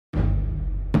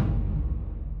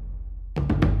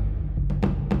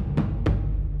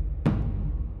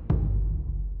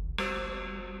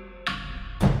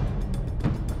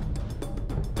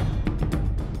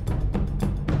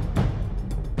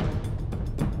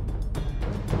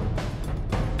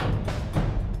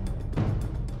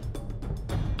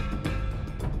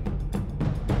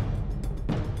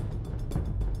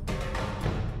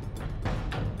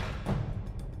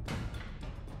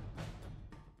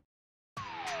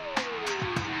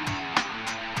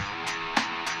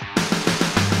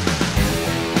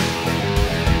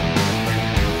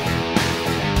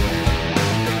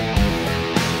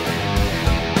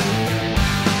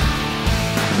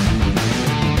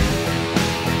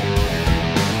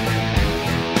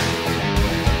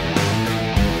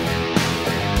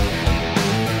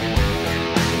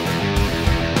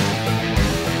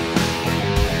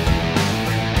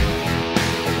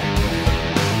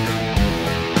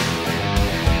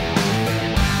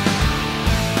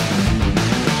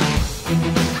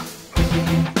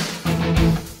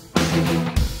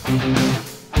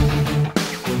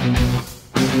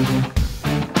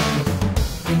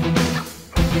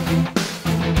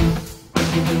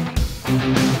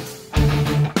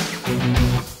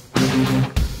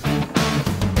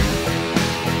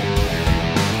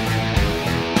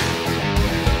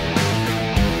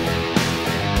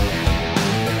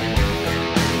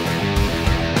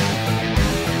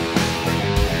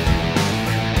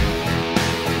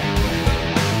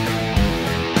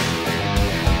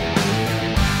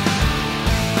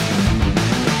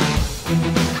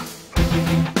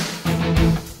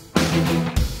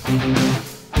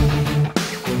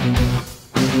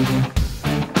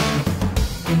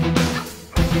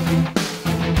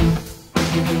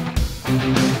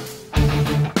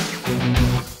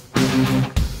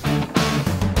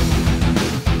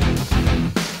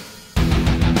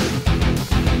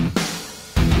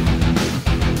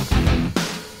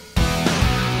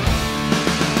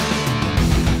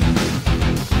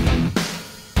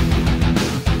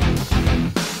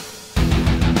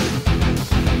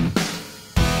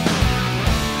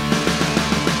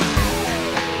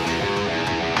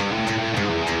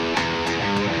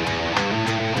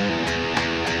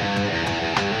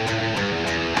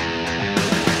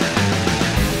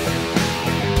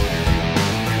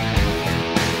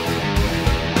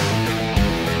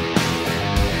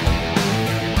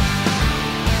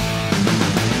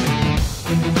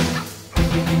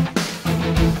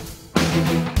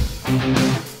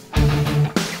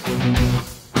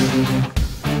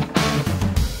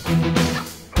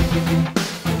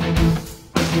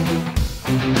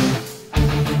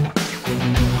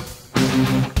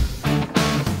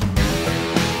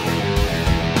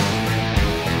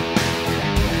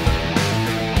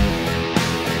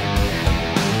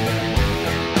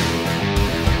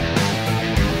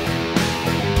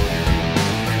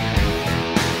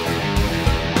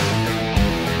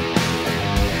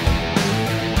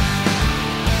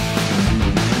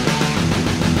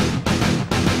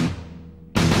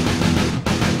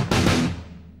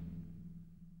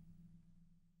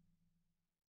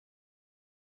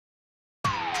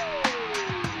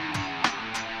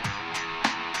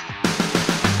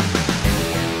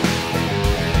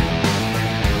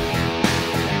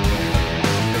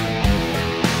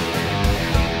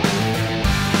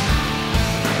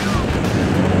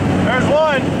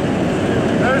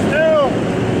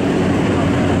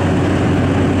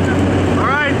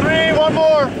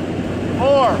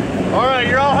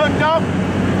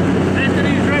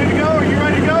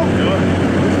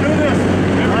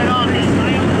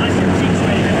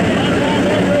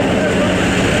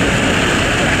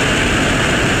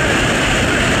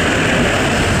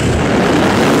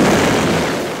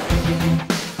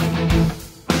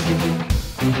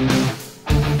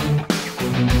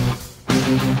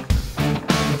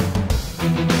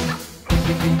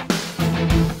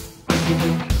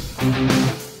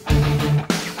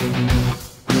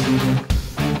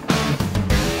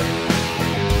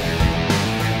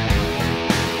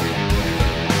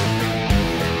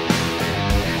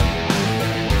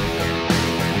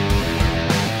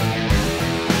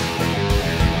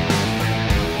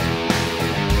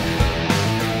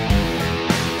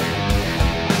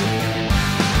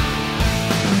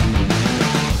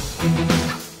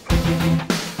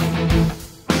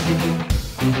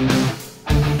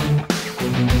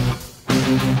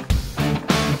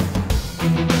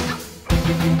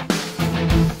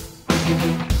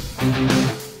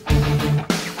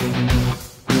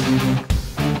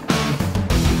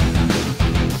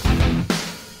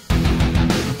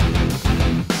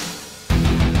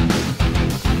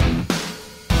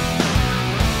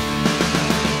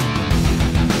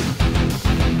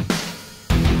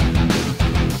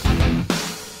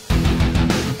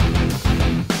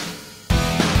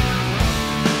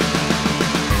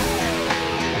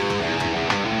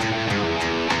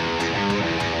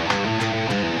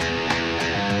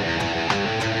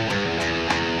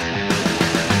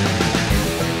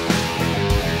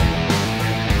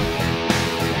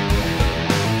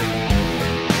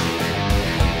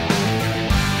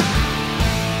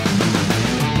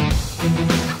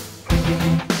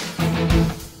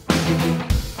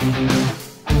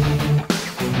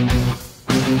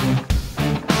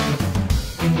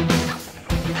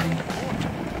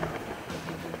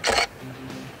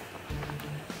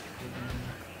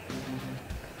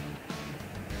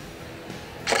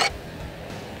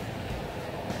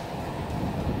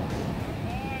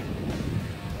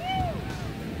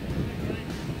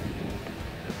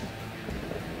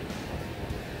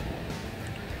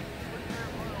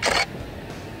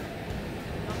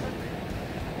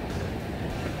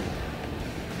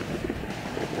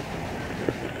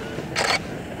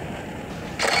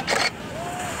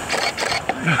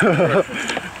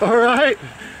All right,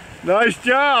 nice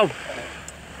job.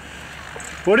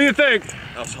 What do you think?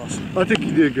 That was awesome. I think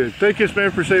you did good. Thank you,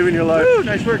 man, for saving your life. Woo,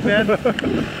 nice work, man.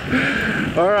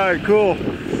 All right, cool.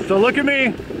 So look at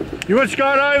me. You went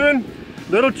skydiving?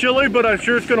 Little chilly, but I'm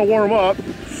sure it's gonna warm up.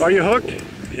 Are you hooked?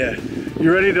 Yeah.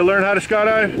 You ready to learn how to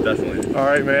skydive? Definitely. All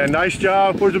right, man. Nice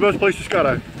job. Where's the best place to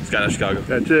skydive? Skydive Chicago.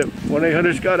 That's it.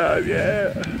 1-800-SKYDIVE.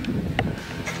 Yeah.